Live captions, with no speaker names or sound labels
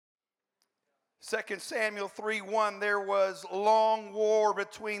2 Samuel 3:1, there was long war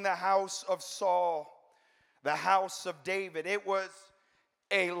between the house of Saul, the house of David. It was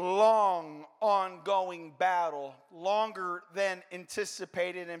a long, ongoing battle, longer than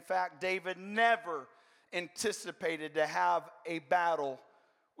anticipated. In fact, David never anticipated to have a battle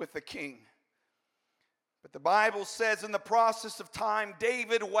with the king. But the Bible says in the process of time,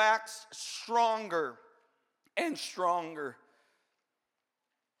 David waxed stronger and stronger,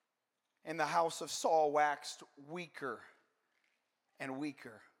 and the house of Saul waxed weaker and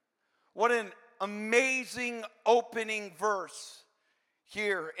weaker. What an amazing opening verse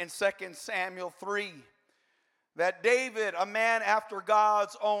here in 2 Samuel 3. That David, a man after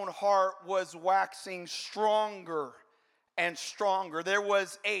God's own heart, was waxing stronger and stronger. There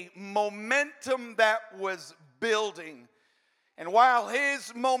was a momentum that was building. And while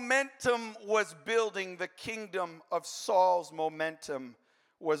his momentum was building, the kingdom of Saul's momentum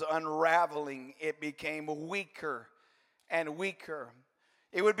was unraveling. It became weaker and weaker.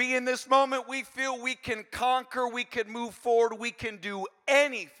 It would be in this moment we feel we can conquer, we can move forward, we can do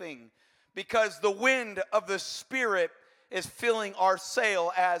anything because the wind of the Spirit is filling our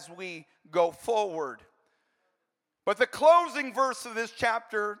sail as we go forward. But the closing verse of this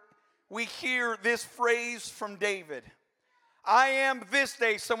chapter, we hear this phrase from David. I am this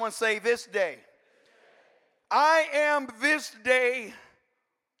day, someone say this day. I am this day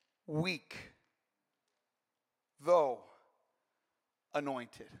weak, though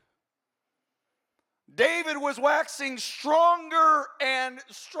anointed. David was waxing stronger and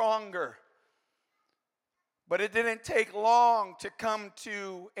stronger. But it didn't take long to come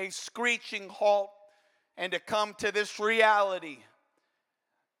to a screeching halt and to come to this reality.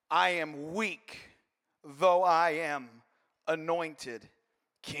 I am weak, though I am anointed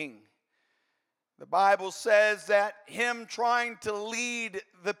king. The Bible says that him trying to lead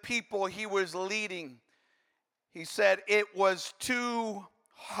the people he was leading, he said, it was too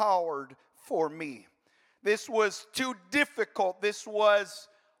hard for me. This was too difficult. This was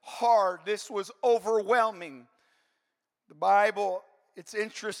hard. This was overwhelming. The Bible, it's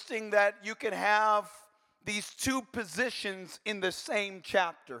interesting that you can have these two positions in the same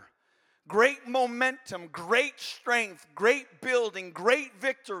chapter. Great momentum, great strength, great building, great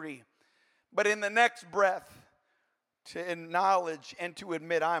victory. But in the next breath, to acknowledge and to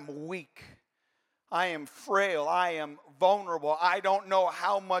admit I'm weak. I am frail. I am vulnerable. I don't know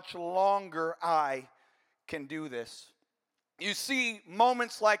how much longer I can do this. You see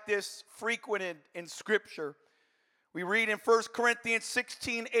moments like this frequented in Scripture. We read in 1 Corinthians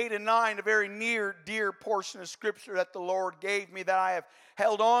 16:8-9, a very near, dear portion of Scripture that the Lord gave me that I have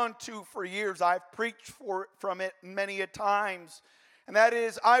held on to for years. I've preached from it many a times. And that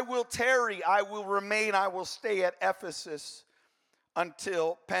is, I will tarry, I will remain, I will stay at Ephesus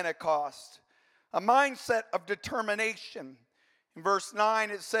until Pentecost. A mindset of determination. In verse 9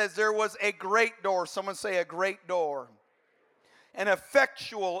 it says, there was a great door. Someone say a great door. And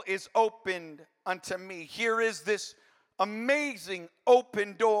effectual is opened unto me. Here is this amazing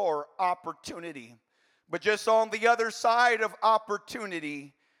open door opportunity. But just on the other side of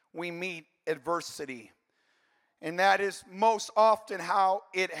opportunity, we meet adversity. And that is most often how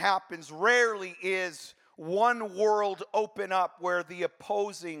it happens. Rarely is one world open up where the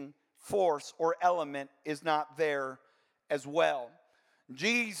opposing force or element is not there as well.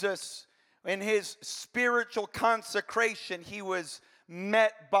 Jesus, in his spiritual consecration, he was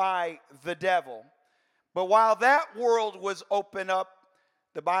met by the devil. But while that world was open up,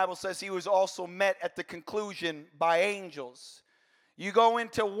 the Bible says he was also met at the conclusion by angels. You go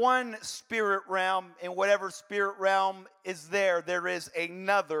into one spirit realm, and whatever spirit realm is there, there is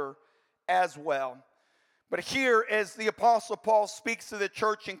another as well. But here, as the Apostle Paul speaks to the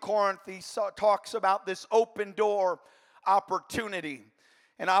church in Corinth, he talks about this open door opportunity.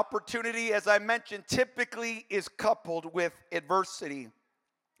 And opportunity, as I mentioned, typically is coupled with adversity.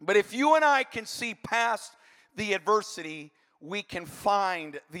 But if you and I can see past the adversity, we can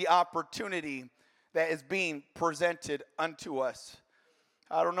find the opportunity that is being presented unto us.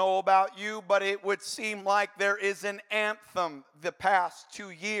 I don't know about you, but it would seem like there is an anthem the past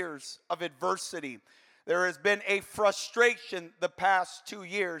 2 years of adversity. There has been a frustration the past 2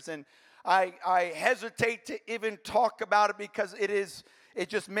 years, and I hesitate to even talk about it because it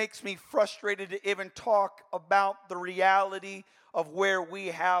just makes me frustrated to even talk about the reality of where we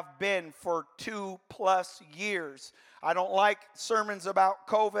have been for 2+ years. I don't like sermons about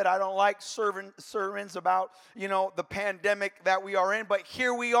COVID. I don't like sermons about, the pandemic that we are in. But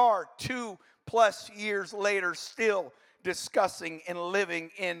here we are, 2+ years later, still discussing and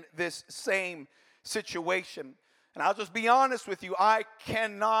living in this same situation. And I'll just be honest with you, I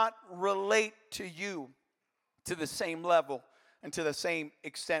cannot relate to you to the same level and to the same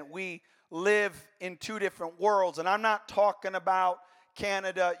extent. We live in two different worlds, and I'm not talking about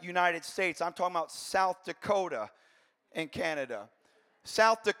Canada, United States. I'm talking about South Dakota and Canada.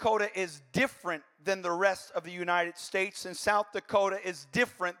 South Dakota is different than the rest of the United States, and South Dakota is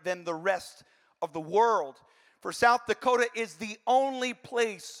different than the rest of the world. For South Dakota is the only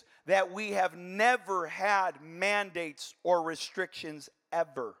place that we have never had mandates or restrictions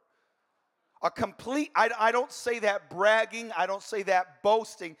ever. I don't say that bragging, I don't say that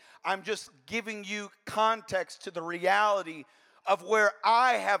boasting. I'm just giving you context to the reality of where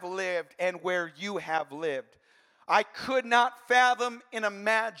I have lived and where you have lived. I could not fathom and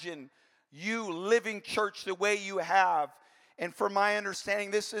imagine you living church the way you have. And from my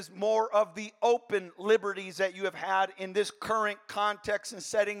understanding, this is more of the open liberties that you have had in this current context and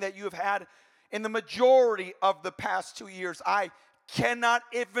setting that you have had in the majority of the past 2 years. I cannot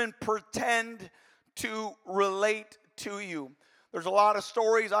even pretend to relate to you. There's a lot of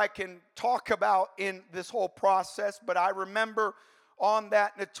stories I can talk about in this whole process, but I remember on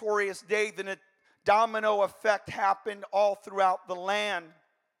that notorious day, the domino effect happened all throughout the land.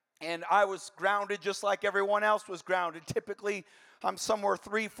 And I was grounded just like everyone else was grounded. Typically, I'm somewhere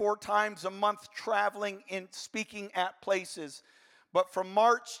 3-4 times a month traveling and speaking at places. But from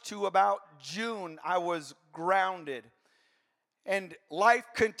March to about June, I was grounded. And life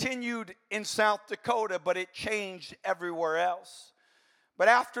continued in South Dakota, but it changed everywhere else. But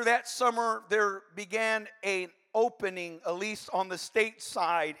after that summer, there began an opening, at least on the state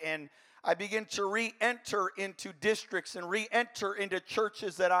side, and I began to re-enter into districts and re-enter into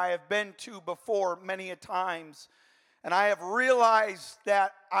churches that I have been to before many a times. And I have realized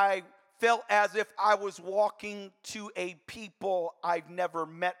that I felt as if I was walking to a people I've never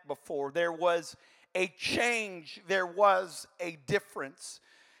met before. There was a change. There was a difference.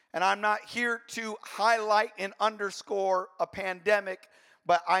 And I'm not here to highlight and underscore a pandemic,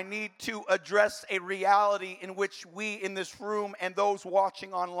 but I need to address a reality in which we in this room and those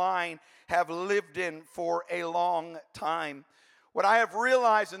watching online have lived in for a long time. What I have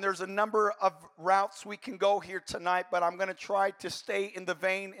realized, and there's a number of routes we can go here tonight, but I'm going to try to stay in the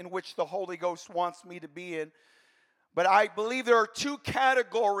vein in which the Holy Ghost wants me to be in. But I believe there are two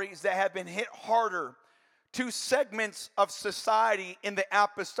categories that have been hit harder, two segments of society in the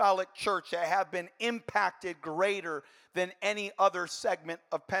apostolic church that have been impacted greater than any other segment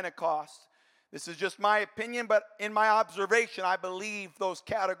of Pentecost. This is just my opinion, but in my observation, I believe those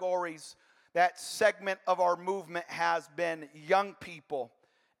categories, that segment of our movement has been young people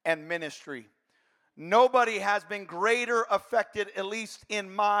and ministry. Nobody has been greater affected, at least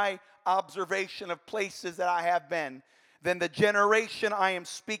in my observation of places that I have been, than the generation I am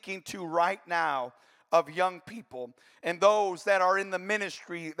speaking to right now of young people and those that are in the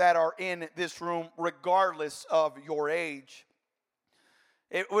ministry that are in this room, regardless of your age.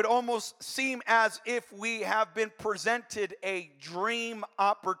 It would almost seem as if we have been presented a dream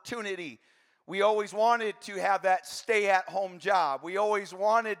opportunity. We always wanted to have that stay-at-home job. We always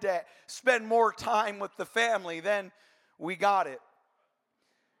wanted to spend more time with the family. Then we got it.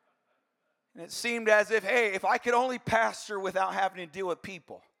 And it seemed as if, hey, if I could only pastor without having to deal with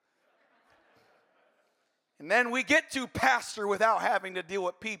people. And then we get to pastor without having to deal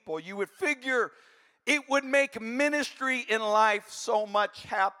with people. You would figure it would make ministry in life so much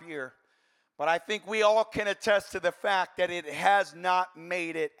happier. But I think we all can attest to the fact that it has not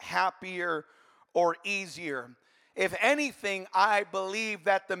made it happier or easier. If anything, I believe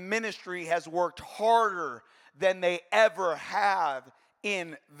that the ministry has worked harder than they ever have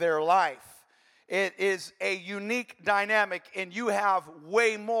in their life. It is a unique dynamic, and you have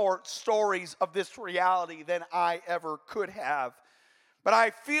way more stories of this reality than I ever could have. But I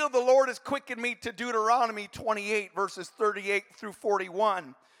feel the Lord has quickened me to Deuteronomy 28, verses 38 through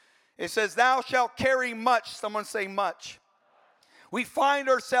 41. It says, "Thou shalt carry much." Someone say much. We find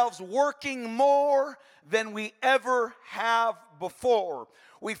ourselves working more than we ever have before.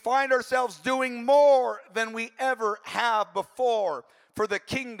 We find ourselves doing more than we ever have before for the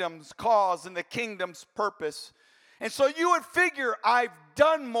kingdom's cause and the kingdom's purpose. And so you would figure, I've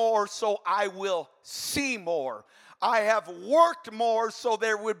done more, so I will see more. I have worked more, so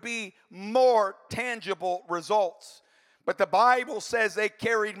there would be more tangible results. But the Bible says they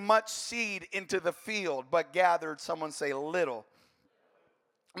carried much seed into the field, but gathered, someone say, little.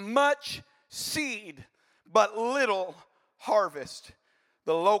 Much seed, but little harvest.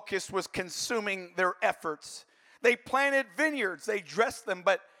 The locust was consuming their efforts. They planted vineyards, they dressed them,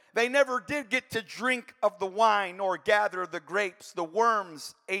 but they never did get to drink of the wine or gather the grapes. The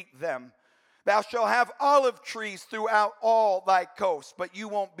worms ate them. Thou shalt have olive trees throughout all thy coasts, but you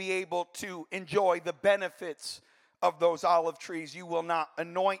won't be able to enjoy the benefits of those olive trees. You will not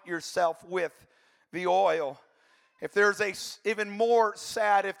anoint yourself with the oil. If there's even more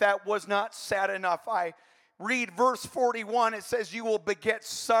sad, if that was not sad enough, I read verse 41. It says, you will beget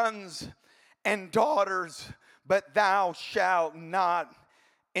sons and daughters, but thou shalt not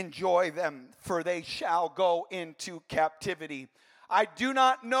enjoy them, for they shall go into captivity. I do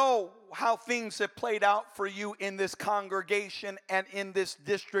not know how things have played out for you in this congregation and in this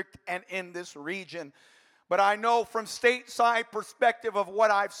district and in this region. But I know from stateside perspective of what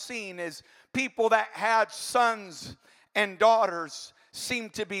I've seen is people that had sons and daughters seem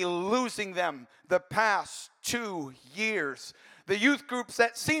to be losing them the past 2 years. The youth groups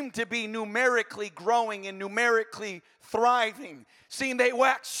that seem to be numerically growing and numerically thriving, seeing they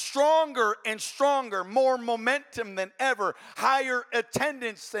wax stronger and stronger, more momentum than ever, higher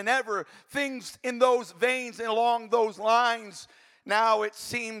attendance than ever, things in those veins and along those lines. Now it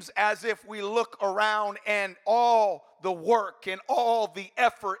seems as if we look around and all the work and all the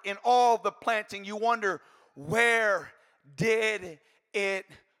effort and all the planting, you wonder, where did it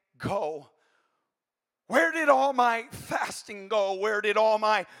go? Where did all my fasting go? Where did all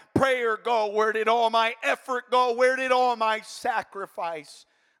my prayer go? Where did all my effort go? Where did all my sacrifice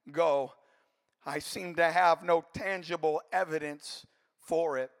go? I seem to have no tangible evidence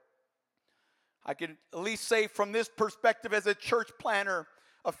for it. I can at least say from this perspective as a church planner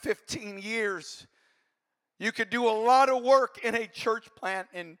of 15 years, you could do a lot of work in a church plant,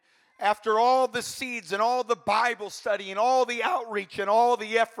 and after all the seeds and all the Bible study and all the outreach and all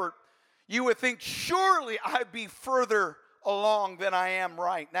the effort, you would think, surely I'd be further along than I am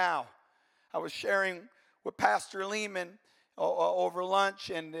right now. I was sharing with Pastor Lehman over lunch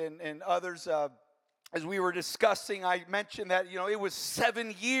and others as we were discussing. I mentioned that, it was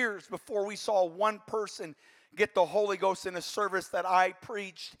 7 years before we saw one person get the Holy Ghost in a service that I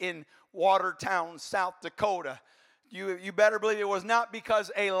preached in Watertown, South Dakota. You better believe it was not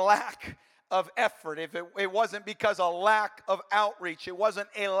because a lack of effort. If it wasn't because a lack of outreach, it wasn't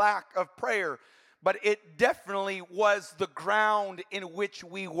a lack of prayer, but it definitely was the ground in which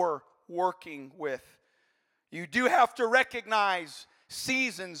we were working with. You do have to recognize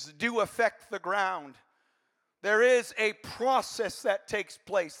seasons do affect the ground. There is a process that takes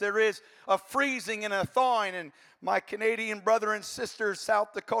place. There is a freezing and a thawing. And my Canadian brother and sister,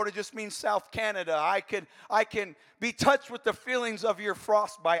 South Dakota just means South Canada. I can be touched with the feelings of your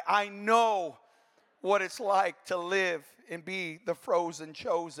frostbite. I know what it's like to live and be the frozen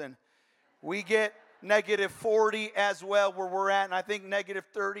chosen. We get -40 as well where we're at. And I think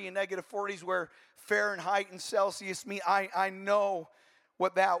 -30 and -40 is where Fahrenheit and Celsius meet. I know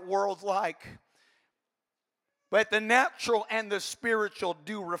what that world's like. But the natural and the spiritual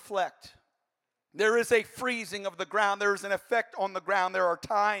do reflect. There is a freezing of the ground. There is an effect on the ground. There are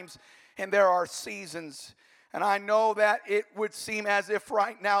times and there are seasons. And I know that it would seem as if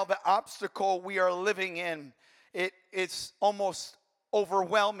right now the obstacle we are living in, it's almost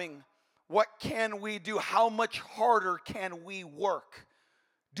overwhelming. What can we do? How much harder can we work?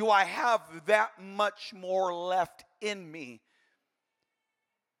 Do I have that much more left in me?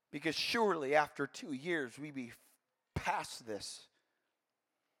 Because surely after 2 years, we be past this.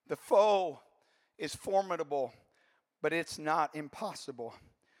 The foe is formidable, but it's not impossible.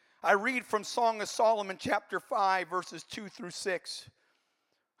 I read from Song of Solomon, chapter 5, verses 2 through 6.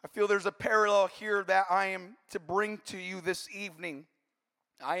 I feel there's a parallel here that I am to bring to you this evening.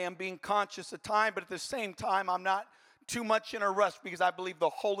 I am being conscious of time, but at the same time, I'm not too much in a rush because I believe the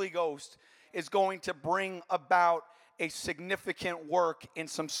Holy Ghost is going to bring about a significant work in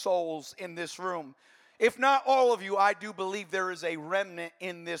some souls in this room. If not all of you, I do believe there is a remnant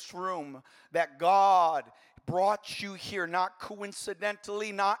in this room that God brought you here, not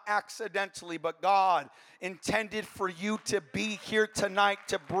coincidentally, not accidentally, but God intended for you to be here tonight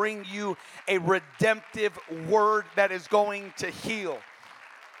to bring you a redemptive word that is going to heal.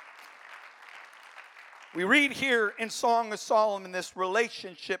 We read here in Song of Solomon this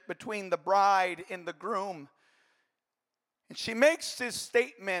relationship between the bride and the groom. And she makes this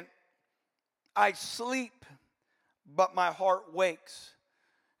statement, I sleep, but my heart wakes.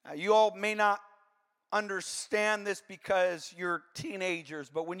 Now, you all may not understand this because you're teenagers,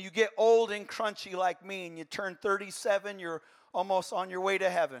 but when you get old and crunchy like me and you turn 37, you're almost on your way to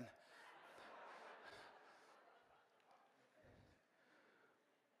heaven.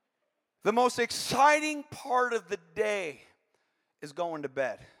 The most exciting part of the day is going to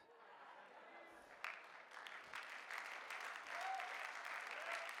bed.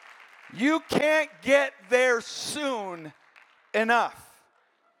 You can't get there soon enough.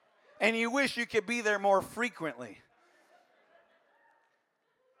 And you wish you could be there more frequently.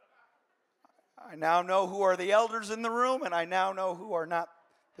 I now know who are the elders in the room, and I now know who are not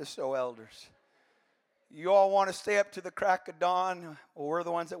the so elders. You all want to stay up to the crack of dawn, or we're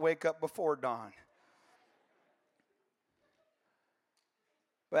the ones that wake up before dawn.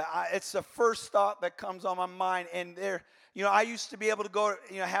 But it's the first thought that comes on my mind. And there, I used to be able to go,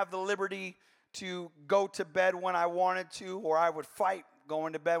 have the liberty to go to bed when I wanted to, or I would fight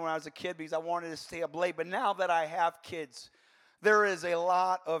going to bed when I was a kid because I wanted to stay up late. But now that I have kids, there is a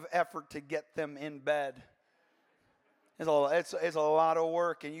lot of effort to get them in bed. It's a lot of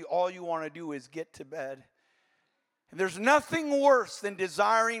work, and all you want to do is get to bed. And there's nothing worse than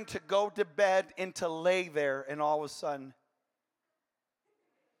desiring to go to bed and to lay there, and all of a sudden,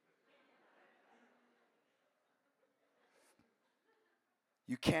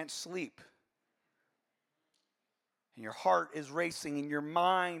 you can't sleep. And your heart is racing, and your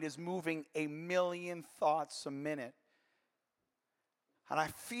mind is moving a million thoughts a minute. And I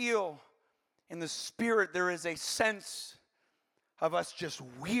feel in the spirit there is a sense of us just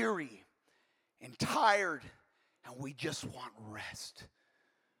weary and tired, and we just want rest.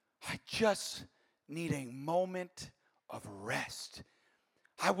 I just need a moment of rest.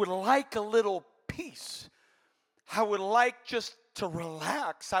 I would like a little peace. I would like just to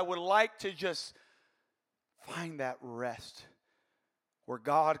relax. I would like to just find that rest where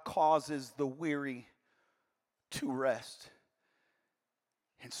God causes the weary to rest.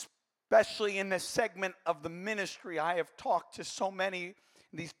 And especially in this segment of the ministry, I have talked to so many in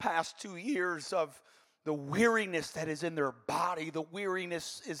these past 2 years of the weariness that is in their body, the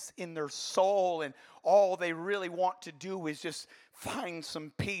weariness is in their soul, and all they really want to do is just find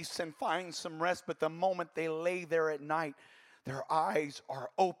some peace and find some rest. But the moment they lay there at night, their eyes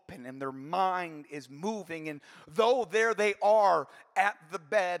are open and their mind is moving. And though there they are at the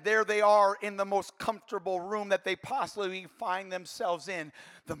bed, there they are in the most comfortable room that they possibly find themselves in,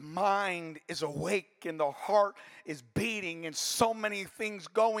 the mind is awake and the heart is beating and so many things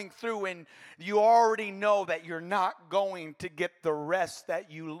going through. And you already know that you're not going to get the rest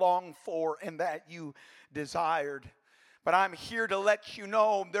that you long for and that you desired. But I'm here to let you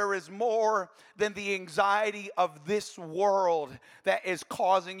know there is more than the anxiety of this world that is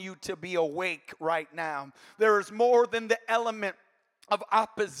causing you to be awake right now. There is more than the element of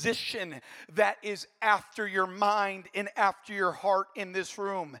opposition that is after your mind and after your heart in this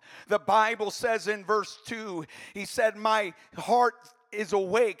room. The Bible says in verse 2, he said, my heart is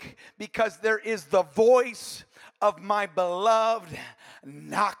awake because there is the voice of my beloved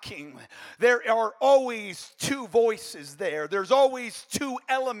knocking. There are always two voices there. There's always two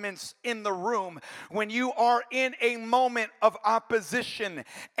elements in the room. When you are in a moment of opposition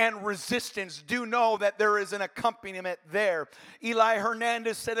and resistance, do know that there is an accompaniment there. Eli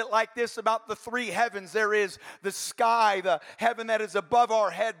Hernandez said it like this about the three heavens. There is the sky, the heaven that is above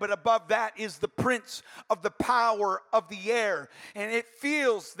our head, but above that is the prince of the power of the air. And it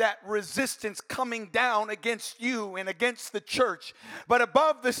feels that resistance coming down against you and against the church. But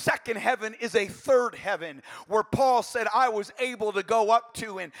above the second heaven is a third heaven where Paul said I was able to go up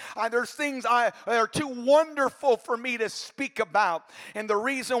to. And there's things that are too wonderful for me to speak about. And the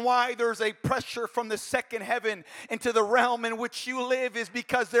reason why there's a pressure from the second heaven into the realm in which you live is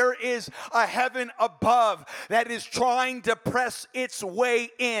because there is a heaven above that is trying to press its way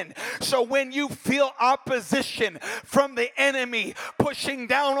in. So when you feel opposition from the enemy pushing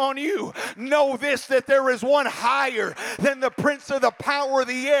down on you, know this, that there is one higher than the prince of the power of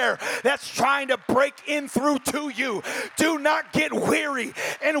the air that's trying to break in through to you. Do not get weary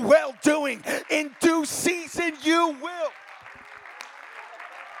in well-doing. In due season you will.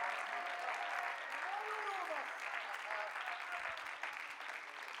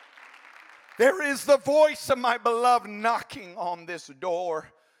 There is the voice of my beloved knocking on this door.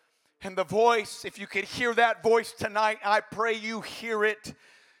 And the voice, if you could hear that voice tonight, I pray you hear it.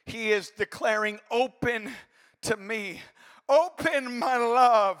 He is declaring, open to me. Open, my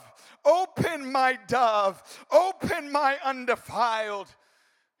love. Open, my dove. Open, my undefiled.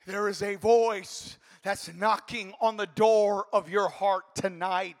 There is a voice that's knocking on the door of your heart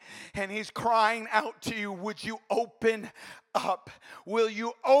tonight. And he's crying out to you, would you open up? Will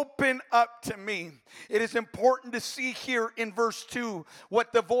you open up to me? It is important to see here in verse 2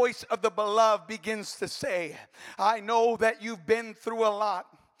 what the voice of the beloved begins to say. I know that you've been through a lot.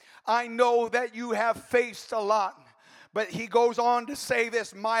 I know that you have faced a lot. But he goes on to say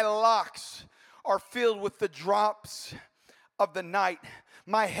this, my locks are filled with the drops of the night.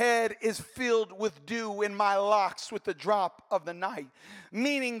 My head is filled with dew, and my locks with the drop of the night.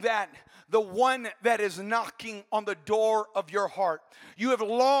 Meaning that the one that is knocking on the door of your heart,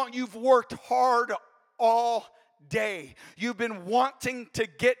 you've worked hard all day. You've been wanting to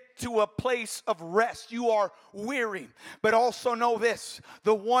get to a place of rest. You are weary. But also know this,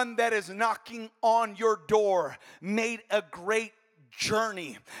 the one that is knocking on your door made a great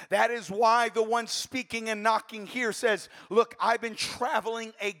journey. That is why the one speaking and knocking here says, look, I've been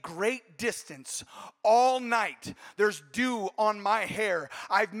traveling a great distance all night. There's dew on my hair.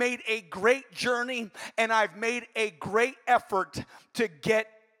 I've made a great journey, and I've made a great effort to get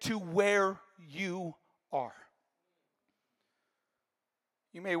to where you are.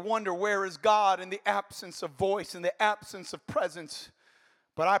 You may wonder, where is God in the absence of voice, in the absence of presence?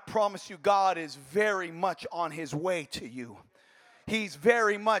 But I promise you, God is very much on his way to you. He's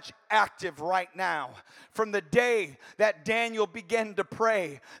very much active right now. From the day that Daniel began to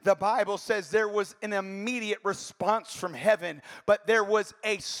pray, the Bible says there was an immediate response from heaven, but there was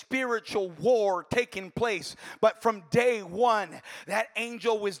a spiritual war taking place. But from day one, that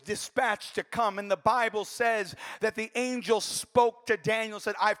angel was dispatched to come, and the Bible says that the angel spoke to Daniel and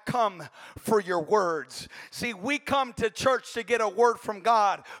said, I've come for your words. See, we come to church to get a word from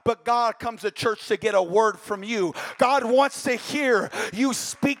God, but God comes to church to get a word from you. God wants to hear you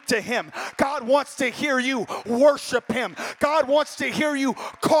speak to him. God wants to hear you worship him. God wants to hear you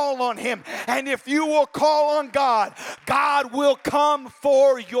call on him. And if you will call on God, God will come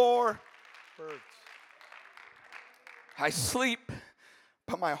for your words. I sleep,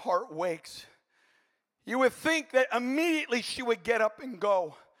 but my heart wakes. You would think that immediately she would get up and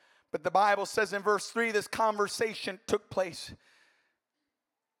go. But the Bible says in verse 3, this conversation took place.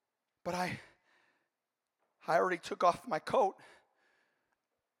 But I already took off my coat.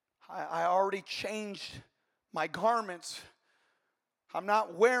 I already changed my garments. I'm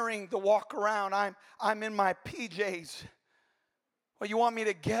not wearing the walk around. I'm in my PJs. Well, you want me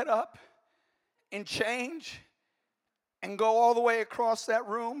to get up and change and go all the way across that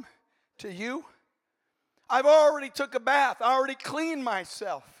room to you? I've already took a bath. I already cleaned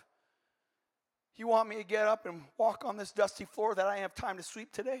myself. You want me to get up and walk on this dusty floor that I have time to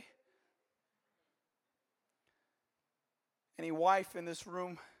sweep today? Any wife in this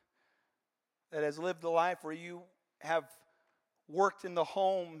room that has lived a life where you have worked in the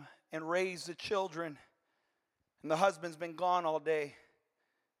home and raised the children, and the husband's been gone all day,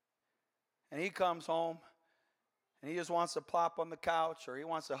 and he comes home and he just wants to plop on the couch, or he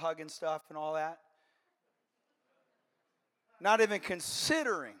wants to hug and stuff and all that, not even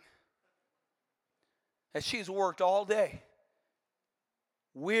considering that she's worked all day,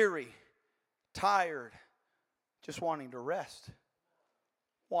 weary, tired, just wanting to rest,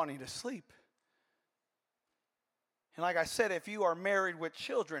 wanting to sleep. And like I said, if you are married with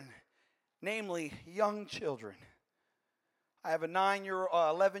children, namely young children, I have a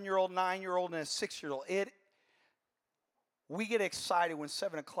 11-year-old, 9-year-old, and a 6-year-old. We get excited when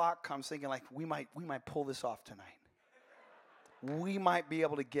 7 o'clock comes, thinking like we might pull this off tonight. We might be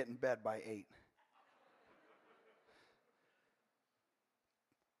able to get in bed by 8.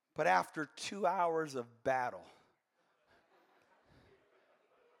 But after 2 hours of battle,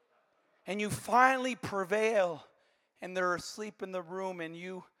 and you finally prevail, and they're asleep in the room, and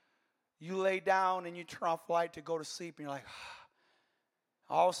you lay down and you turn off the light to go to sleep, and you're like,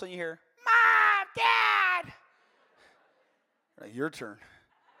 all of a sudden you hear, Mom, Dad. You're like, your turn.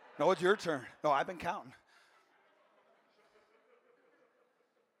 No, it's your turn. No, I've been counting.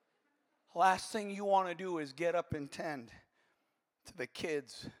 Last thing you want to do is get up and tend to the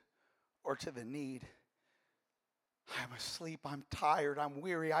kids or to the need. I'm asleep, I'm tired, I'm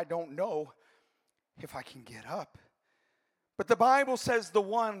weary, I don't know if I can get up. But the Bible says the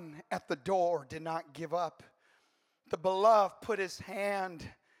one at the door did not give up. The beloved put his hand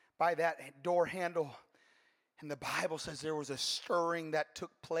by that door handle, and the Bible says there was a stirring that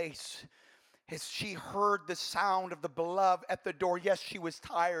took place as she heard the sound of the beloved at the door. Yes, she was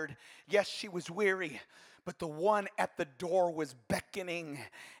tired. Yes, she was weary. But the one at the door was beckoning,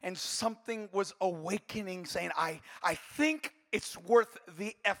 and something was awakening, saying, I think it's worth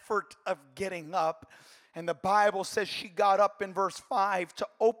the effort of getting up. And the Bible says she got up in verse 5 to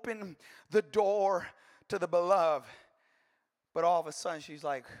open the door to the beloved. But all of a sudden she's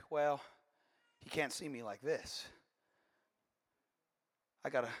like, well, he can't see me like this. I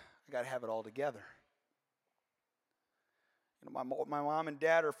gotta have it all together. You know, my mom and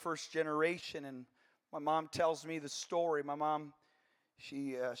dad are first generation, and my mom tells me the story. My mom,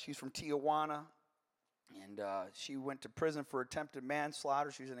 she's from Tijuana, and she went to prison for attempted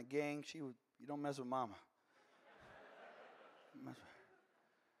manslaughter. She was in a gang. You don't mess with mama.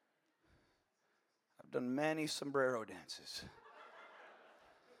 I've done many sombrero dances.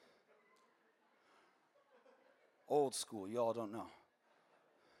 Old school, y'all don't know.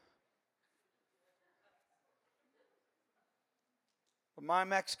 But my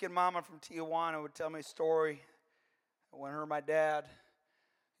Mexican mama from Tijuana would tell me a story when her and my dad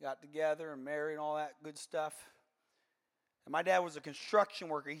got together and married and all that good stuff. And my dad was a construction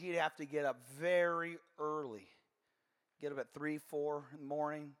worker. He'd have to get up very early. Get up at 3, 4 in the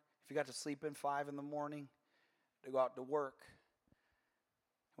morning. If you got to sleep in 5 in the morning to go out to work.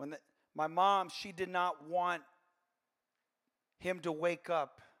 My mom, she did not want him to wake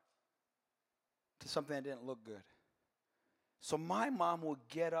up to something that didn't look good. So my mom would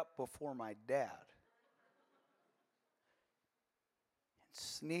get up before my dad and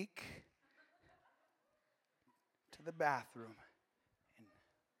sneak to the bathroom.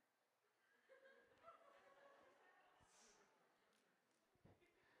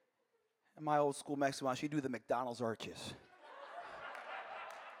 And my old school Mexican mom, she'd do the McDonald's arches.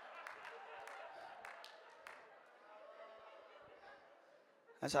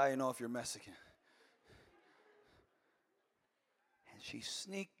 That's how you know if you're Mexican. And she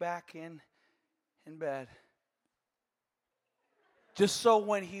sneaked back in bed. Just so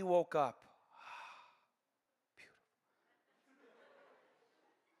when he woke up, beautiful.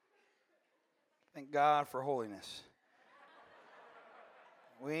 Thank God for holiness.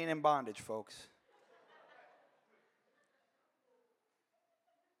 We ain't in bondage, folks.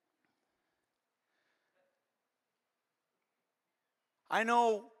 I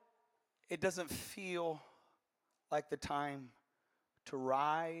know it doesn't feel like the time to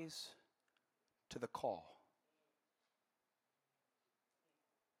rise to the call.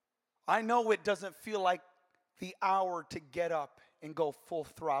 I know it doesn't feel like the hour to get up and go full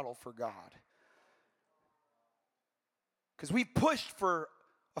throttle for God. Because we pushed for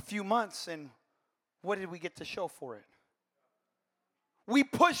a few months, and what did we get to show for it? We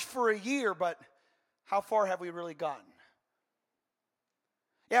pushed for a year, but how far have we really gotten?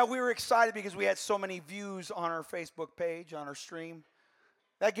 Yeah, we were excited because we had so many views on our Facebook page, on our stream.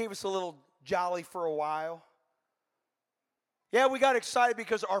 That gave us a little jolly for a while. Yeah, we got excited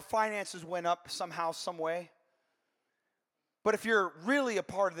because our finances went up somehow, some way. But if you're really a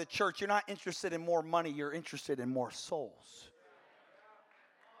part of the church, you're not interested in more money, you're interested in more souls.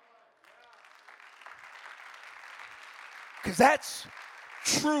 Because that's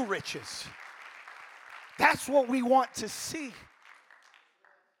true riches. That's what we want to see.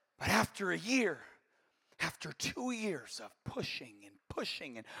 But after a year, after 2 years of pushing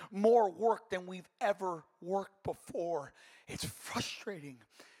and more work than we've ever worked before, it's frustrating.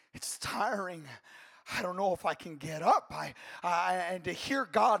 It's tiring. I don't know if I can get up. And to hear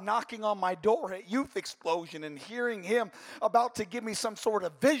God knocking on my door at Youth Explosion and hearing Him about to give me some sort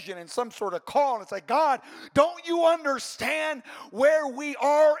of vision and some sort of call. And it's like, God, don't you understand where we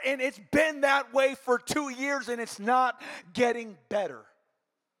are? And it's been that way for 2 years and it's not getting better.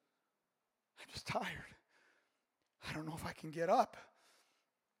 I'm just tired. I don't know if I can get up.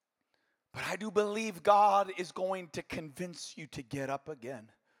 But I do believe God is going to convince you to get up again.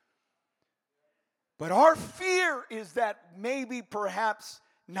 But our fear is that maybe, perhaps,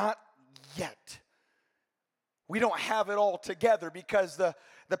 not yet. We don't have it all together because the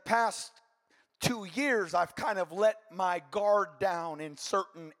past 2 years I've kind of let my guard down in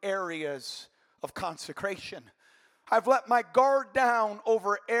certain areas of consecration. I've let my guard down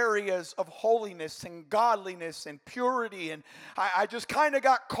over areas of holiness and godliness and purity. And I just kind of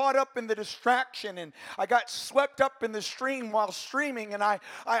got caught up in the distraction. And I got swept up in the stream while streaming. And I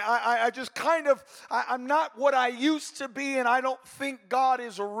just kind of, I'm not what I used to be. And I don't think God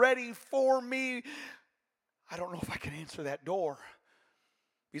is ready for me. I don't know if I can answer that door.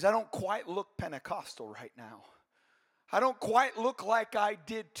 Because I don't quite look Pentecostal right now. I don't quite look like I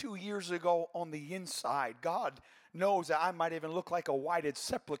did 2 years ago on the inside. God knows that I might even look like a whited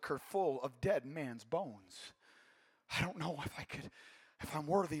sepulcher full of dead man's bones. I don't know if I'm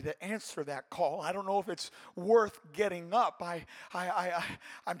worthy to answer that call. I don't know if it's worth getting up.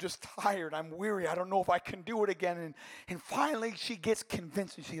 I'm just tired. I'm weary. I don't know if I can do it again. And finally she gets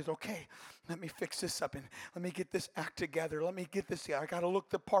convinced and she says, okay, let me fix this up and let me get this act together. Let me get this together. I got to look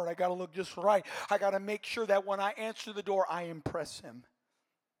the part. I got to look just right. I got to make sure that when I answer the door, I impress Him.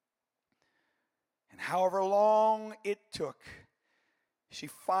 And however long it took, she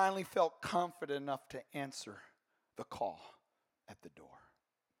finally felt confident enough to answer the call at the door.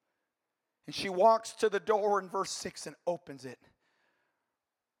 And she walks to the door in verse 6 and opens it,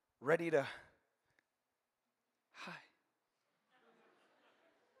 ready to, hi.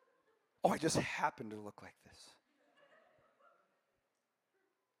 Oh, I just happened to look like this.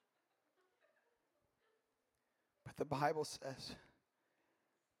 the Bible says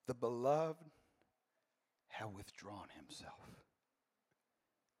the beloved had withdrawn himself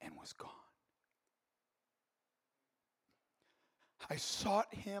and was gone. I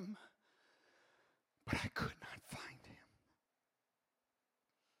sought him, but I could not find him.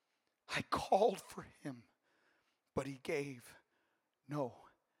 I called for him, but he gave no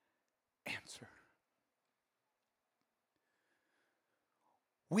answer.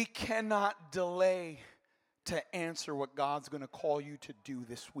 We cannot delay to answer what God's going to call you to do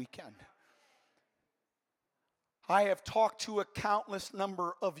this weekend. I have talked to a countless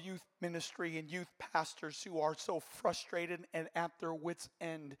number of youth ministry and youth pastors who are so frustrated and at their wits'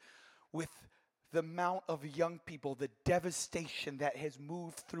 end with the amount of young people, the devastation that has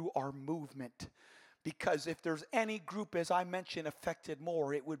moved through our movement. Because if there's any group, as I mentioned, affected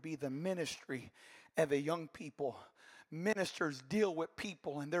more, it would be the ministry and the young people. Ministers deal with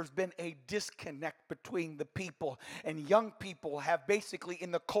people, and there's been a disconnect between the people. And young people have basically, in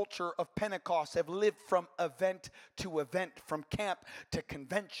the culture of Pentecost, have lived from event to event, from camp to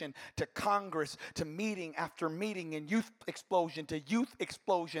convention to Congress to meeting after meeting, and youth explosion to youth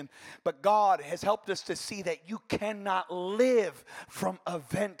explosion. But God has helped us to see that you cannot live from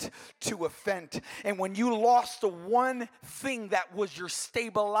event to event. And when you lost the one thing that was your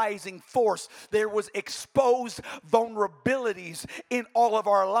stabilizing force, there was exposed vulnerabilities in all of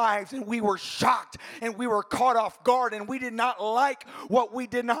our lives, and we were shocked and we were caught off guard, and we did not like what we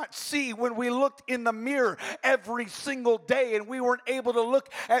did not see when we looked in the mirror every single day, and we weren't able to look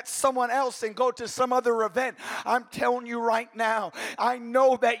at someone else and go to some other event. I'm telling you right now, I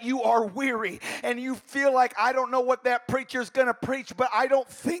know that you are weary and you feel like, I don't know what that preacher's going to preach, but I don't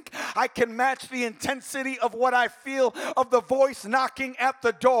think I can match the intensity of what I feel of the voice knocking at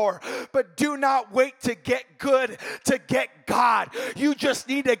the door. But do not wait to get good to get God. You just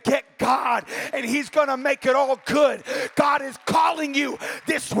need to get God, and he's going to make it all good. God is calling you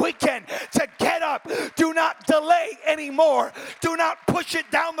this weekend to get up. Do not delay anymore. Do not push it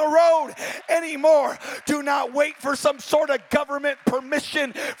down the road anymore. Do not wait for some sort of government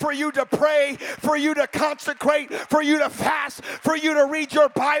permission for you to pray, for you to consecrate, for you to fast, for you to read your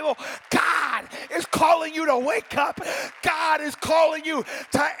Bible. God is calling you to wake up. God is calling you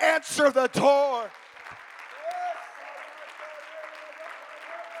to answer the door.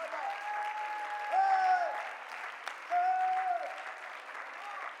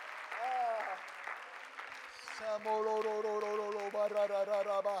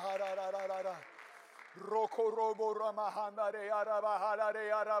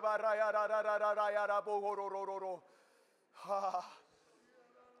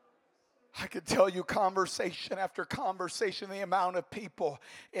 I could tell you conversation after conversation, the amount of people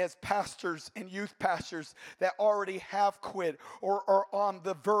as pastors and youth pastors that already have quit or are on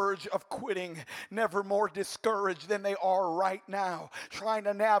the verge of quitting, never more discouraged than they are right now, trying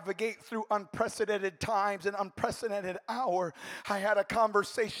to navigate through unprecedented times and unprecedented hour. I had a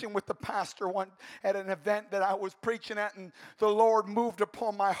conversation with the pastor one at an event that I was preaching at, and the Lord moved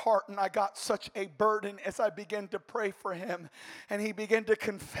upon my heart, and I got such a burden as I began to pray for him. And he began to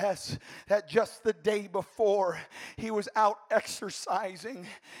confess that just the day before he was out exercising,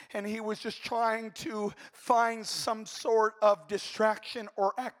 and he was just trying to find some sort of distraction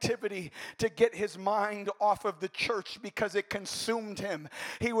or activity to get his mind off of the church because it consumed him.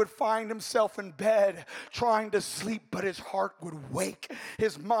 He would find himself in bed trying to sleep, but his heart would wake.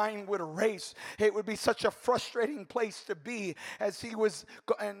 His mind would race. It would be such a frustrating place to be, as he was,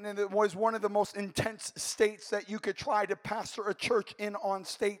 and it was one of the most intense states that you could try to pastor a church in on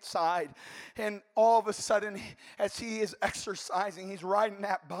stateside. And all of a sudden, as he is exercising, he's riding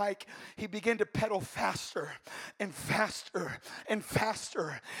that bike, he began to pedal faster and faster and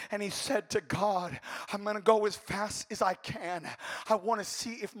faster. And he said to God, I'm going to go as fast as I can. I want to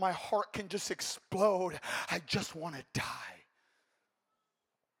see if my heart can just explode. I just want to die.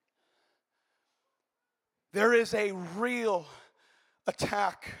 There is a real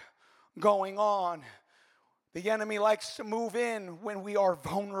attack going on. The enemy likes to move in when we are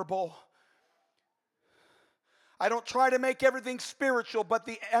vulnerable. I don't try to make everything spiritual, but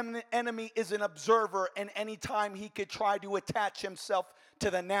the enemy is an observer, and anytime he could try to attach himself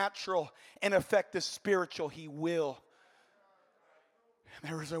to the natural and affect the spiritual, he will.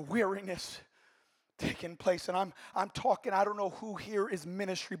 And there is a weariness taking place, and I'm talking, I don't know who here is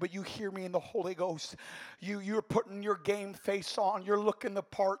ministry, but you hear me in the Holy Ghost. You're putting your game face on, you're looking the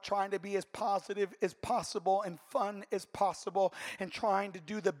part, trying to be as positive as possible and fun as possible, and trying to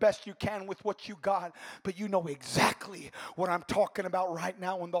do the best you can with what you got. But you know exactly what I'm talking about right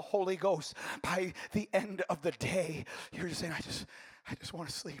now in the Holy Ghost. By the end of the day, you're just saying, I just want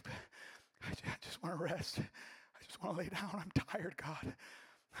to sleep. I just want to rest. I just want to lay down. I'm tired, God.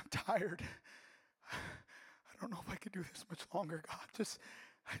 I'm tired. I don't know if I could do this much longer, God.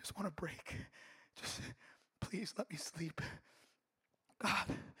 I just want to break. Just please let me sleep. God,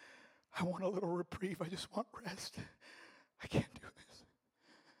 I want a little reprieve. I just want rest. I can't do this.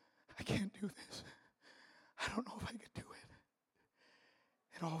 I can't do this. I don't know if I could do it.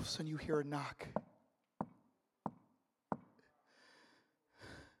 And all of a sudden you hear a knock.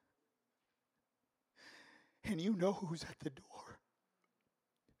 And you know who's at the door.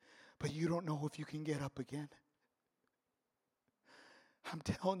 But you don't know if you can get up again. I'm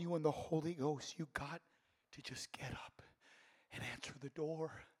telling you, in the Holy Ghost, you got to just get up and answer the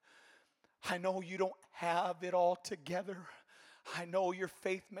door. I know you don't have it all together. I know your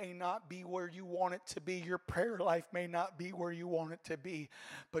faith may not be where you want it to be. Your prayer life may not be where you want it to be.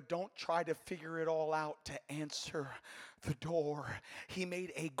 But don't try to figure it all out to answer the door. He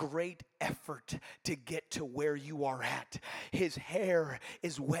made a great effort to get to where you are at. His hair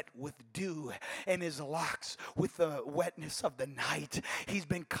is wet with dew, and his locks with the wetness of the night. He's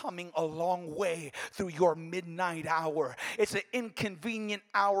been coming a long way through your midnight hour. It's an inconvenient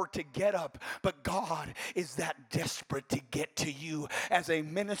hour to get up, but God is that desperate to get to you as a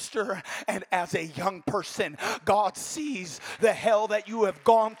minister and as a young person. God sees the hell that you have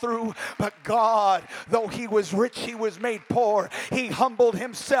gone through, but God, though he was rich, he was made poor. He humbled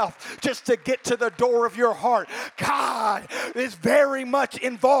himself just to get to the door of your heart. God is very much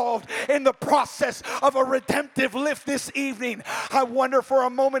involved in the process of a redemptive lift this evening. I wonder for a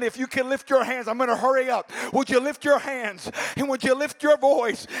moment if you can lift your hands. I'm going to hurry up. Would you lift your hands, and would you lift your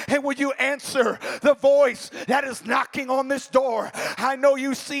voice, and would you answer the voice that is knocking on this door? I know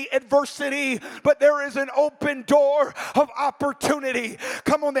you see adversity, but there is an open door of opportunity.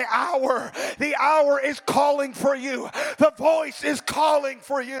 Come on, the hour is calling for you. The voice is calling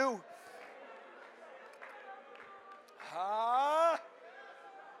for you.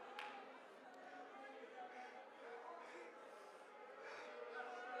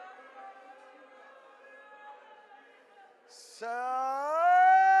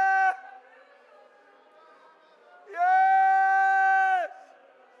 Yes!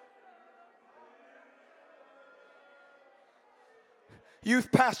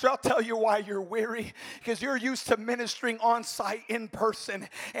 Youth pastor, I'll tell you why you're weary. Because you're used to ministering on site, in person,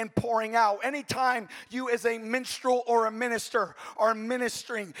 and pouring out. Anytime you as a minstrel or a minister are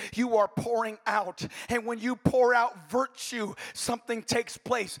ministering, you are pouring out. And when you pour out virtue, something takes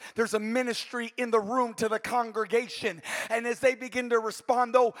place. There's a ministry in the room to the congregation. And as they begin to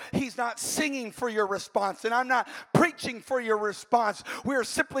respond, though he's not singing for your response, and I'm not preaching for your response, we are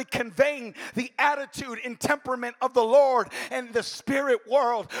simply conveying the attitude and temperament of the Lord and the Spirit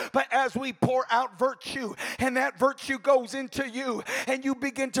world. But as we pour out virtue, and that virtue goes into you, and you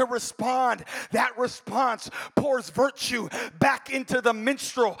begin to respond, that response pours virtue back into the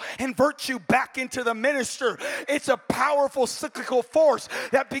minstrel and virtue back into the minister. It's a powerful cyclical force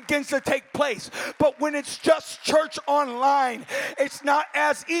that begins to take place. But when it's just church online, it's not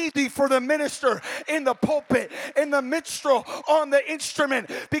as easy for the minister in the pulpit and the minstrel on the instrument,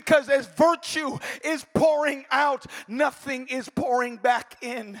 because as virtue is pouring out, nothing is pouring back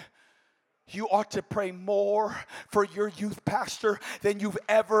in. You ought to pray more for your youth pastor than you've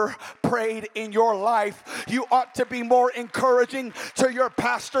ever prayed in your life. You ought to be more encouraging to your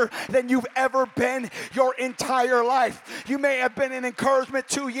pastor than you've ever been your entire life. You may have been an encouragement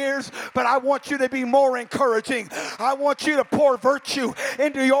 2 years, but I want you to be more encouraging. I want you to pour virtue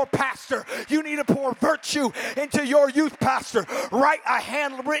into your pastor. You need to pour virtue into your youth pastor. Write a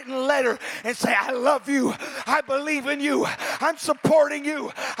handwritten letter and say, I love you. I believe in you. I'm supporting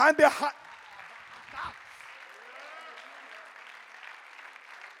you. I'm behind.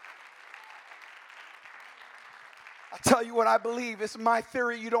 I'll tell you what I believe. It's my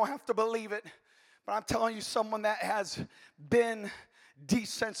theory. You don't have to believe it. But I'm telling you, someone that has been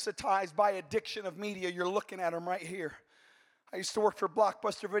desensitized by addiction of media, you're looking at them right here. I used to work for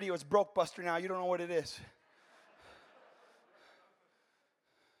Blockbuster Video. It's Brokebuster now. You don't know what it is.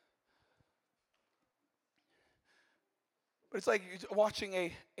 But it's like watching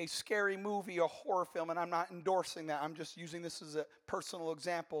a scary movie, a horror film, and I'm not endorsing that. I'm just using this as a personal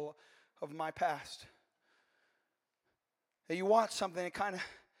example of my past. You watch something, it kind of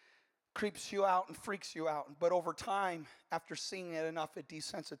creeps you out and freaks you out. But over time, after seeing it enough, it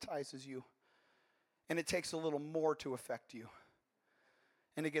desensitizes you. And it takes a little more to affect you.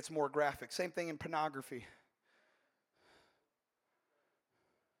 And it gets more graphic. Same thing in pornography.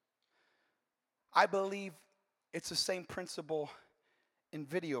 I believe it's the same principle in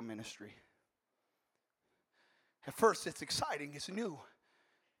video ministry. At first, it's exciting. It's new.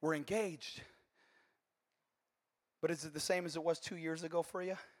 We're engaged. But is it the same as it was 2 years ago for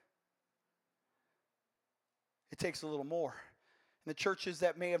you? It takes a little more. And the churches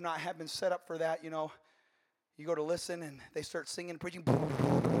that may have not have been set up for that, you go to listen and they start singing, preaching.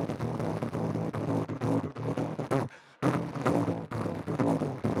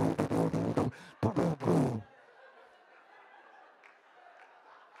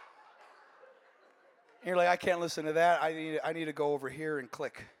 And you're like, I can't listen to that. I need to go over here and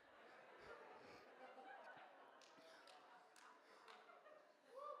click.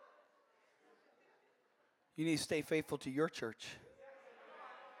 You need to stay faithful to your church.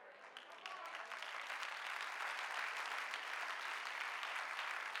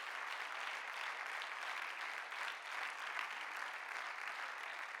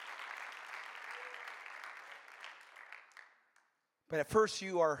 But at first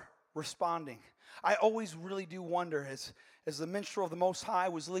you are responding. I always really do wonder, as the minstrel of the Most High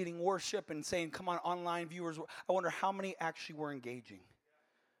was leading worship and saying, come on, online viewers, I wonder how many actually were engaging.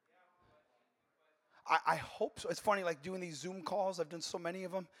 I hope so. It's funny, like doing these Zoom calls. I've done so many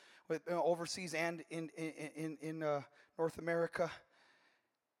of them with overseas and in North America.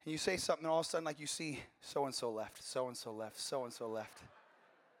 And you say something, and all of a sudden, like you see so-and-so left, so-and-so left, so-and-so left.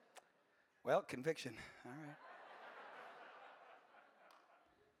 Well, conviction. All right.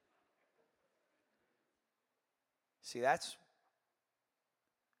 See, that's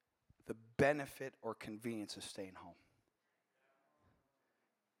the benefit or convenience of staying home.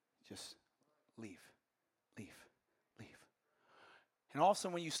 Just leave. And also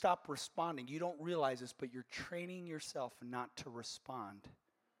when you stop responding, you don't realize this, but you're training yourself not to respond.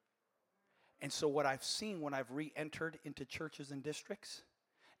 And so what I've seen when I've re-entered into churches and districts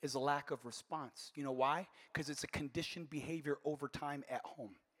is a lack of response. You know why? Because it's a conditioned behavior over time at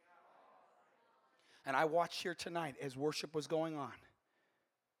home. And I watched here tonight as worship was going on.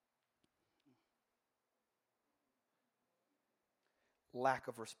 Lack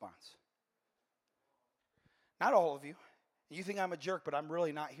of response. Not all of you. You think I'm a jerk, but I'm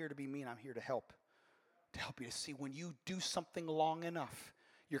really not here to be mean. I'm here to help. To help you to see when you do something long enough,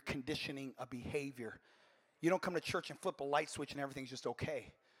 you're conditioning a behavior. You don't come to church and flip a light switch and everything's just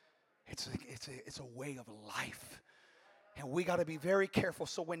okay. It's a way of life. And we got to be very careful.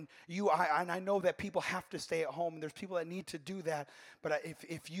 So when I know that people have to stay at home, and there's people that need to do that. But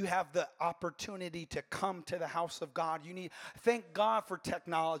if you have the opportunity to come to the house of God, thank God for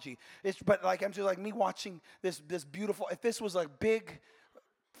technology. But like I'm just like me watching this beautiful. If this was a big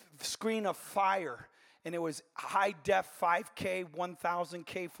screen of fire, and it was high def, 5K,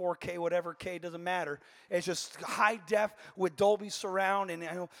 1000K, 4K, whatever K, doesn't matter. It's just high def with Dolby Surround,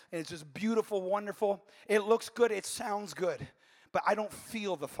 and it's just beautiful, wonderful. It looks good, it sounds good, but I don't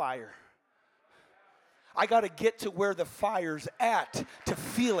feel the fire. I got to get to where the fire's at to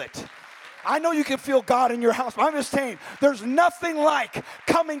feel it. I know you can feel God in your house, but I'm just saying, there's nothing like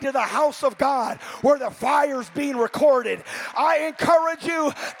coming to the house of God where the fire's being recorded. I encourage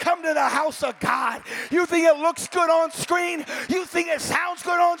you, come to the house of God. You think it looks good on screen? You think it sounds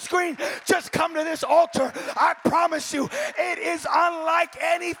good on screen? Just come to this altar. I promise you, it is unlike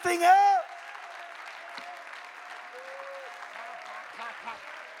anything else.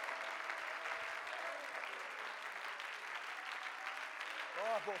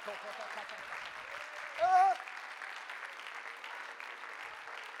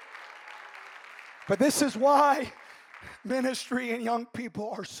 But this is why ministry and young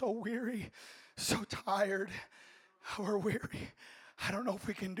people are so weary, so tired. We're weary. I don't know if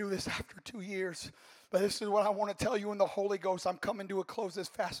we can do this after 2 years. But this is what I want to tell you in the Holy Ghost. I'm coming to a close as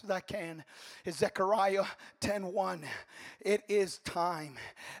fast as I can. Is Zechariah 10:1. It is time.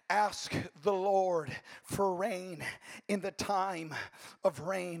 Ask the Lord for rain in the time of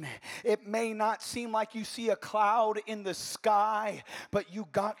rain. It may not seem like you see a cloud in the sky, but you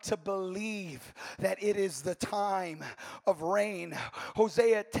got to believe that it is the time of rain.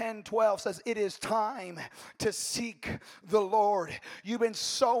 Hosea 10:12 says it is time to seek the Lord. You've been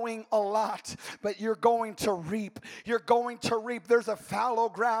sowing a lot, but you're going to reap. You're going to reap. There's a fallow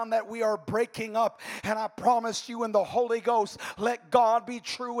ground that we are breaking up. And I promise you in the Holy Ghost, let God be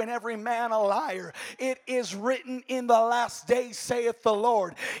true and every man a liar. It is written in the last days, saith the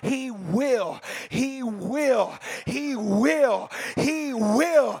Lord. He will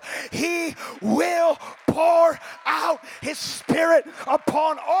pour out His Spirit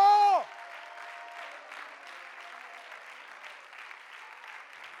upon all.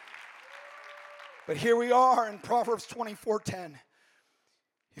 But here we are in Proverbs 24:10.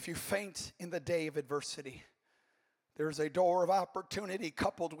 If you faint in the day of adversity, there's a door of opportunity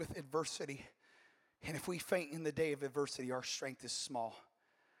coupled with adversity. And if we faint in the day of adversity, our strength is small.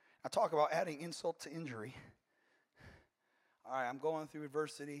 I talk about adding insult to injury. All right, I'm going through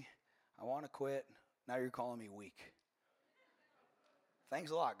adversity. I want to quit. Now you're calling me weak.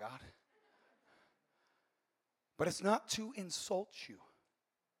 Thanks a lot, God. But it's not to insult you.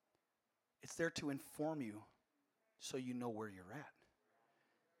 It's there to inform you so you know where you're at.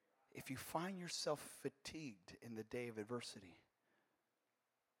 If you find yourself fatigued in the day of adversity,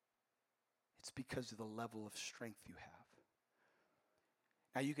 it's because of the level of strength you have.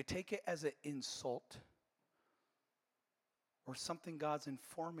 Now, you could take it as an insult or something God's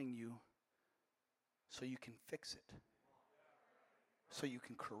informing you so you can fix it, so you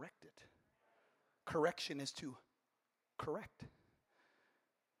can correct it. Correction is to correct.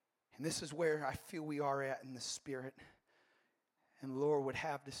 And this is where I feel we are at in the Spirit. And the Lord would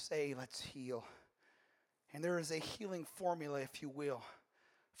have to say, let's heal. And there is a healing formula, if you will,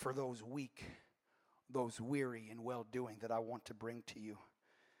 for those weak, those weary and well-doing that I want to bring to you.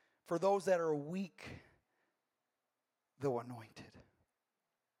 For those that are weak, though anointed.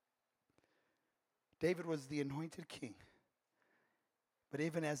 David was the anointed king. But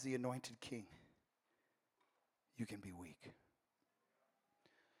even as the anointed king, you can be weak.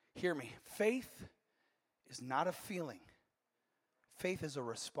 Hear me. Faith is not a feeling. Faith is a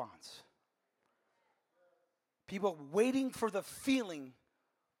response. People waiting for the feeling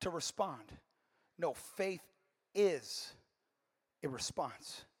to respond. No, faith is a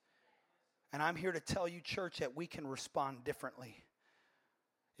response. And I'm here to tell you, church, that we can respond differently.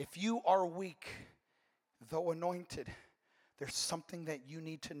 If you are weak, though anointed, there's something that you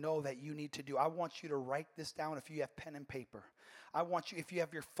need to know that you need to do. I want you to write this down if you have pen and paper. I want you, if you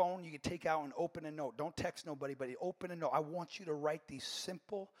have your phone, you can take out and open a note. Don't text nobody, but open a note. I want you to write these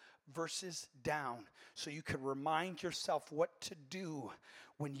simple verses down so you can remind yourself what to do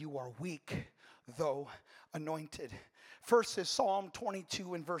when you are weak, though anointed. First is Psalm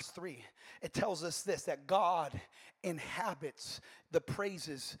 22 and verse 3. It tells us this, that God inhabits the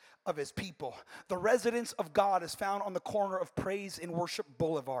praises of his people. The residence of God is found on the corner of Praise and Worship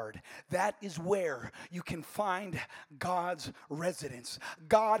Boulevard. That is where you can find God's residence.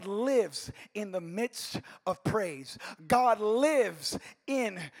 God lives in the midst of praise. God lives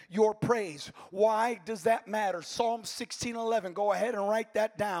in your praise. Why does that matter? Psalm 16:11. Go ahead and write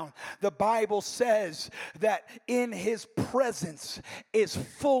that down. The Bible says that in his presence is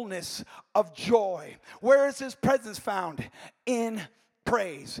fullness of joy. Where is his presence found? In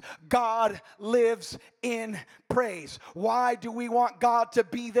praise. God lives in praise. Why do we want God to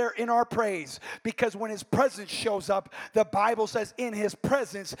be there in our praise? Because when his presence shows up, the Bible says in his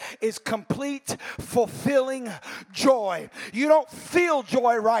presence is complete, fulfilling joy. You don't feel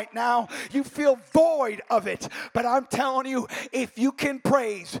joy right now. You feel void of it. But I'm telling you, if you can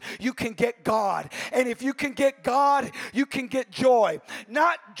praise, you can get God. And if you can get God, you can get joy.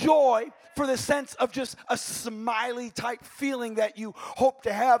 Not joy for the sense of just a smiley type feeling that you hope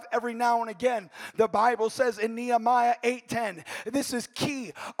to have every now and again. The Bible says in Nehemiah 8:10, this is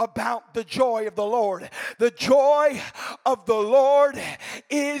key about the joy of the Lord. The joy of the Lord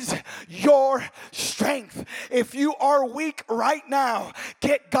is your strength. If you are weak right now,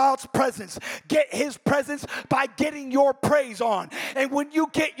 get God's presence. Get his presence by getting your praise on. And when you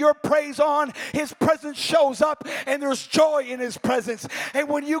get your praise on, his presence shows up and there's joy in his presence. And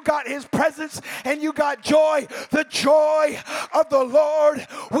when you got his presence and you got joy, the joy of the Lord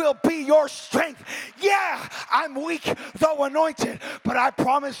will be your strength. Yeah, I'm weak though anointed, but I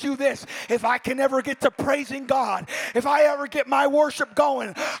promise you this, if I can ever get to praising God, if I ever get my worship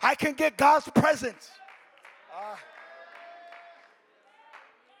going, I can get God's presence.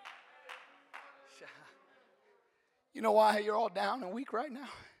 You know why you're all down and weak right now?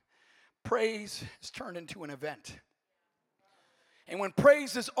 Praise is turned into an event. And when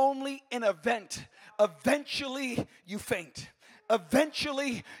praise is only an event, eventually you faint.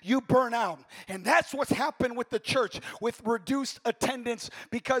 Eventually you burn out. And that's what's happened with the church with reduced attendance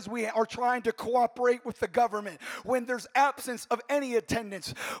because we are trying to cooperate with the government. When there's absence of any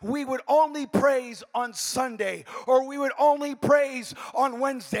attendance, we would only praise on Sunday, or we would only praise on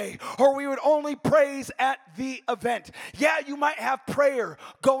Wednesday, or we would only praise at the event. Yeah, you might have prayer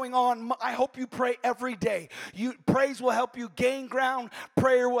going on. I hope you pray every day. Praise will help you gain ground.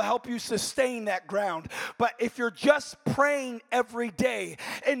 Prayer will help you sustain that ground. But if you're just praying every day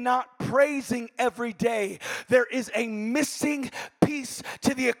and not praising every day, there is a missing piece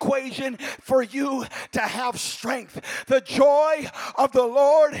to the equation for you to have strength. The joy of the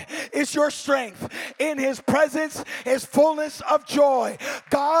Lord is your strength. In his presence is fullness of joy.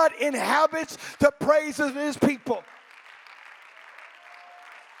 God inhabits the praises of his people.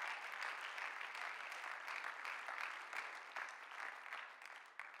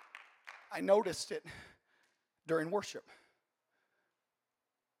 I noticed it during worship.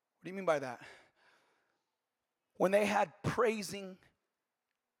 What do you mean by that? When they had praising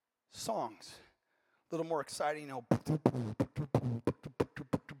songs, a little more exciting, you know.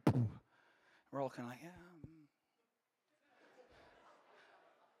 We're all kind of like, yeah.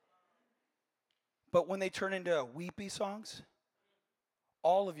 But when they turn into weepy songs,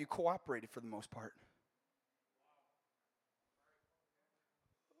 all of you cooperated for the most part.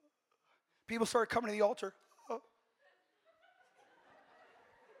 People started coming to the altar. Oh.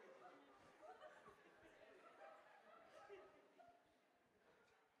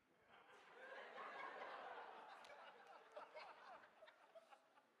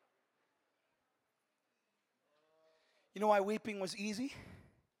 You know why weeping was easy?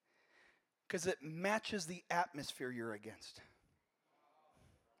 Because it matches the atmosphere you're against.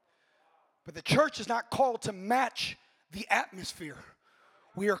 But the church is not called to match the atmosphere.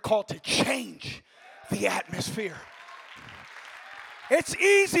 We are called to change the atmosphere. It's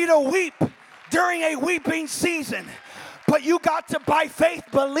easy to weep during a weeping season, but you got to, by faith,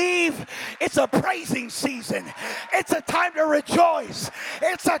 believe it's a praising season. It's a time to rejoice.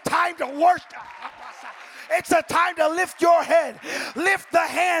 It's a time to worship. It's a time to lift your head. Lift the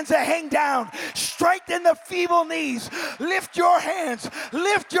hands that hang down. Straighten the feeble knees. Lift your hands.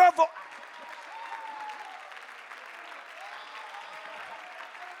 Lift your voice.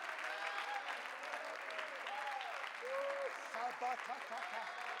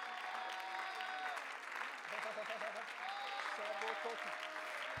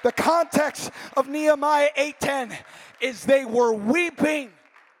 The context of Nehemiah 8:10 is they were weeping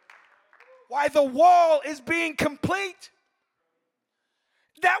while the wall is being complete.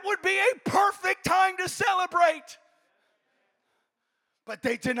 That would be a perfect time to celebrate. But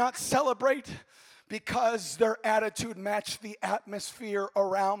they did not celebrate because their attitude matched the atmosphere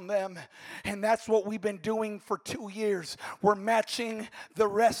around them. And that's what we've been doing for 2 years. We're matching the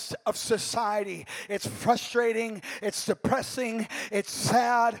rest of society. It's frustrating, it's depressing, it's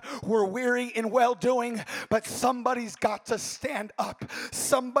sad, we're weary in well-doing, but somebody's got to stand up.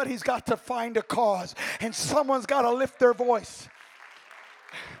 Somebody's got to find a cause, and someone's got to lift their voice.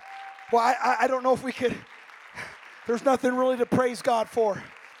 Well, I don't know if we could, there's nothing really to praise God for.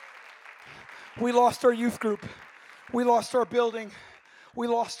 We lost our youth group. We lost our building. We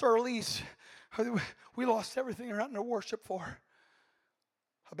lost our lease. We lost everything we're not to worship for.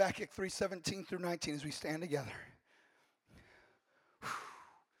 Habakkuk 3:17 through 19 as we stand together.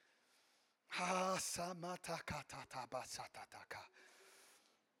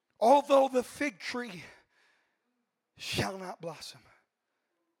 Although the fig tree shall not blossom.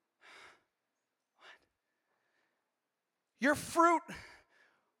 Your fruit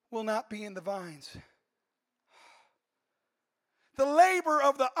will not be in the vines. The labor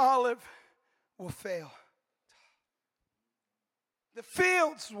of the olive will fail. The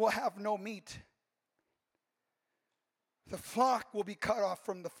fields will have no meat. The flock will be cut off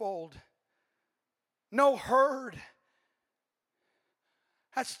from the fold. No herd.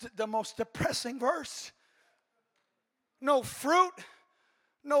 That's the most depressing verse. No fruit,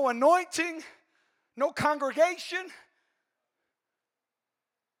 no anointing, no congregation.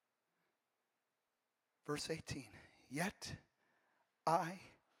 Verse 18, yet I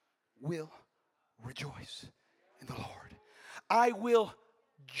will rejoice in the Lord. I will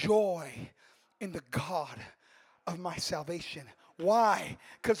joy in the God of my salvation. Why?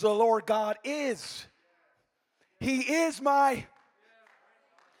 Because the Lord God is. He is my.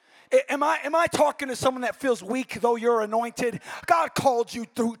 Am I talking to someone that feels weak though you're anointed? God called you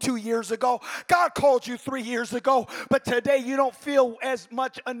through 2 years ago. God called you 3 years ago. But today you don't feel as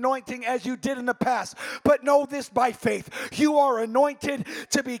much anointing as you did in the past. But know this by faith. You are anointed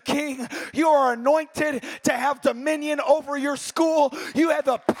to be king. You are anointed to have dominion over your school. You have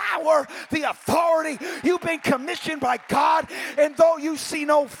the power, the authority. You've been commissioned by God. And though you see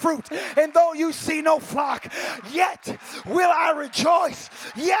no fruit, and though you see no flock, yet will I rejoice.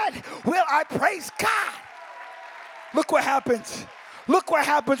 Yet will I praise God. Look what happens. Look what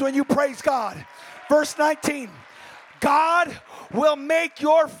happens when you praise God. Verse 19. God will make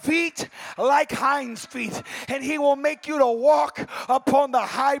your feet like hinds' feet, and he will make you to walk upon the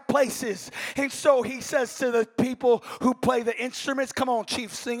high places. And so he says to the people who play the instruments, come on,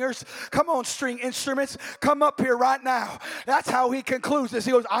 chief singers, come on, string instruments, come up here right now. That's how he concludes this.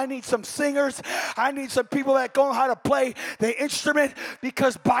 He goes, I need some singers. I need some people that know how to play the instrument,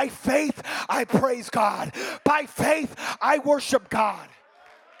 because by faith I praise God. By faith I worship God.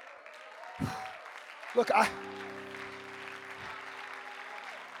 Look,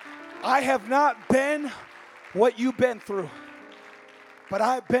 I have not been what you've been through, but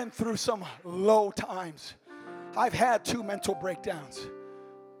I've been through some low times. I've had 2 mental breakdowns.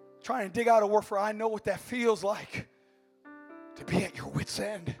 trying to dig out a warfare. I know what that feels like, to be at your wit's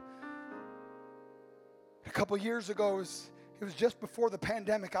end. A couple years ago, it was just before the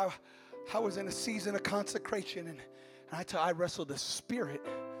pandemic. I was in a season of consecration, and I wrestled the spirit.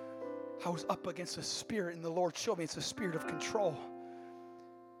 I was up against a spirit, and the Lord showed me it's a spirit of control.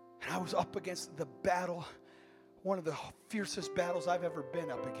 And I was up against the battle, one of the fiercest battles I've ever been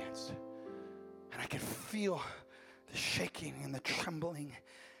up against. And I could feel the shaking and the trembling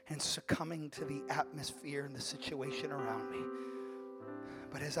and succumbing to the atmosphere and the situation around me.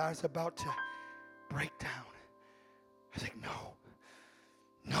 But as I was about to break down, I was like, no.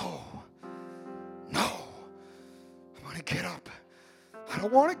 I'm going to get up. I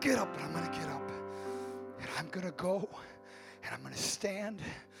don't want to get up, but I'm going to get up. And I'm going to go, and I'm going to stand,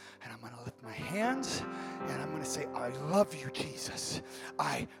 and I'm going to lift my hands, and I'm going to say, I love you, Jesus.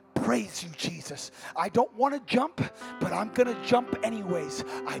 I praise you, Jesus. I don't want to jump, but I'm going to jump anyways.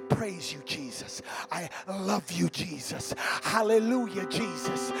 I praise you, Jesus. I love you, Jesus. Hallelujah,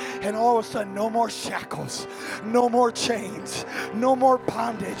 Jesus. And all of a sudden, no more shackles, no more chains, no more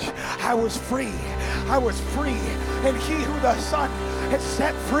bondage. I was free. I was free. And he who the Son has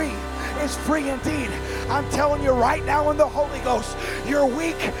set free is free indeed. I'm telling you right now in the Holy Ghost, you're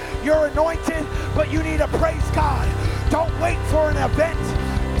weak, you're anointed, but you need to praise God. Don't wait for an event.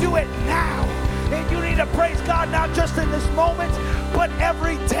 Do it now. And you need to praise God not just in this moment, but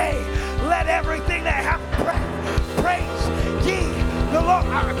every day. Let everything that hath breath praise ye the Lord.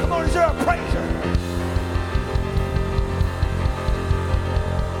 Come on, is there a praiser?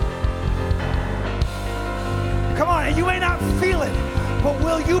 Come on, and you may not feel it, but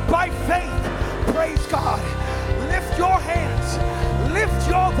will you by faith praise God? Lift your hands, lift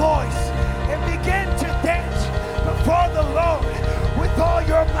your voice, and begin to dance before the Lord with all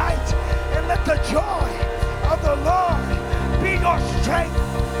your might, and let the joy of the Lord be your strength.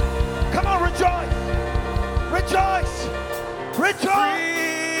 Come on, rejoice, rejoice, rejoice.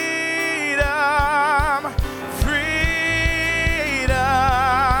 Freedom.